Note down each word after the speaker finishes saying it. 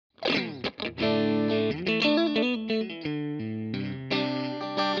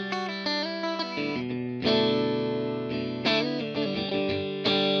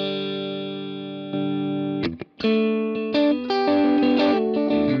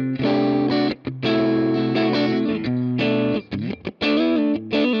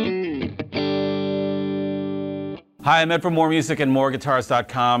Hi, I'm Ed from More Music and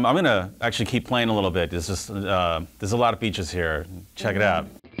MoreGuitars.com. I'm gonna actually keep playing a little bit. There's just there's a lot of features here. Check it out.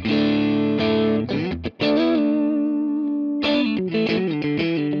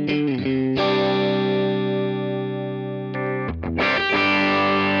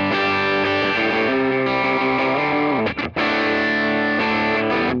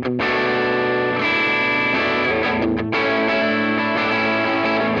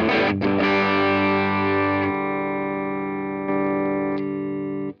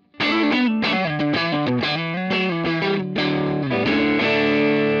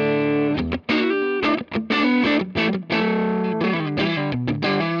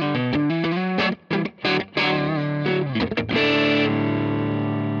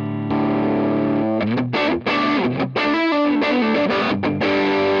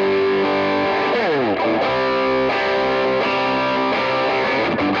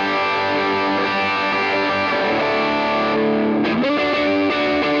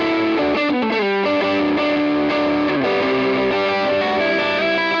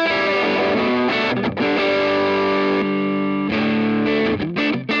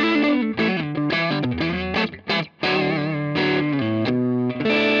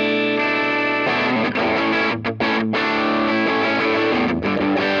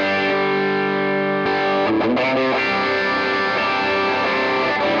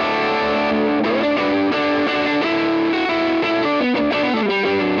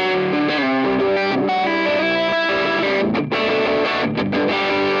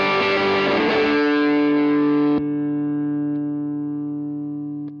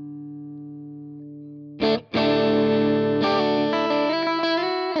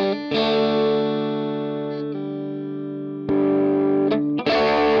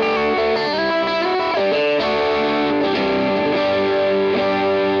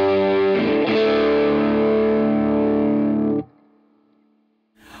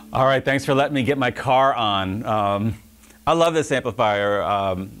 All right, thanks for letting me get my car on. I love this amplifier.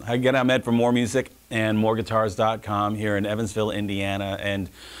 Again, I'm Ed from More Music and MoreGuitars.com here in Evansville, Indiana. And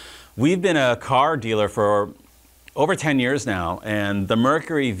we've been a car dealer for over 10 years now. And the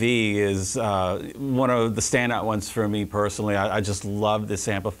Mercury V is one of the standout ones for me personally. I just love this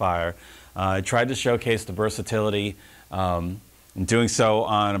amplifier. I tried to showcase the versatility. Doing so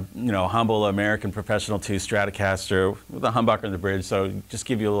on a humble American Professional 2 Stratocaster with a humbucker in the bridge, so just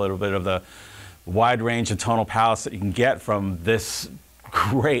give you a little bit of the wide range of tonal palettes that you can get from this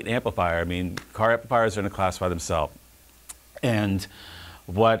great amplifier. I mean, car amplifiers are in a class by themselves. And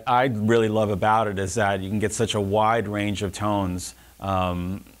what I really love about it is that you can get such a wide range of tones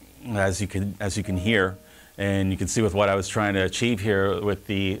as you can hear. And you can see with what I was trying to achieve here with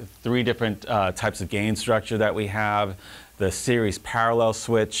the 3 different types of gain structure that we have, the series parallel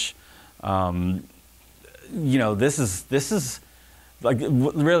switch. This is like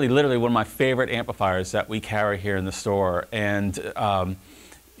really literally one of my favorite amplifiers that we carry here in the store. And it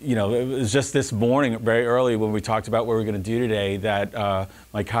was just this morning very early when we talked about what we're going to do today that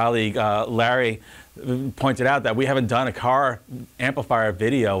my colleague Larry pointed out that we haven't done a car amplifier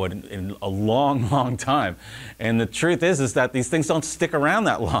video in a long time. And the truth is that these things don't stick around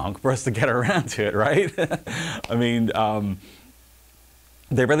that long for us to get around to it, right? I mean,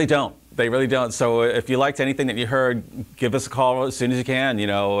 they really don't. They really don't. So if you liked anything that you heard, give us a call as soon as you can,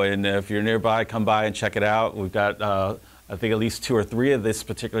 and if you're nearby, come by and check it out. We've got, I think, at least 2 or 3 of this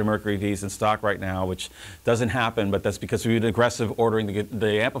particular Mercury Vs in stock right now, which doesn't happen, but that's because we've been aggressive ordering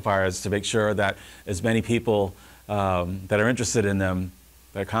the amplifiers to make sure that as many people that are interested in them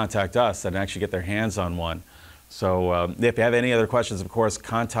that contact us and actually get their hands on one. So if you have any other questions, of course,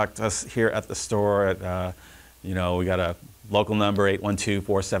 contact us here at the store. At, we got a local number,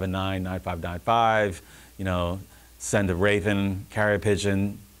 812-479-9595. Send a Raven, carrier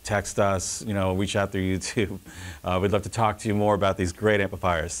pigeon, text us, reach out through YouTube. We'd love to talk to you more about these great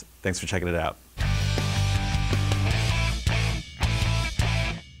amplifiers. Thanks for checking it out.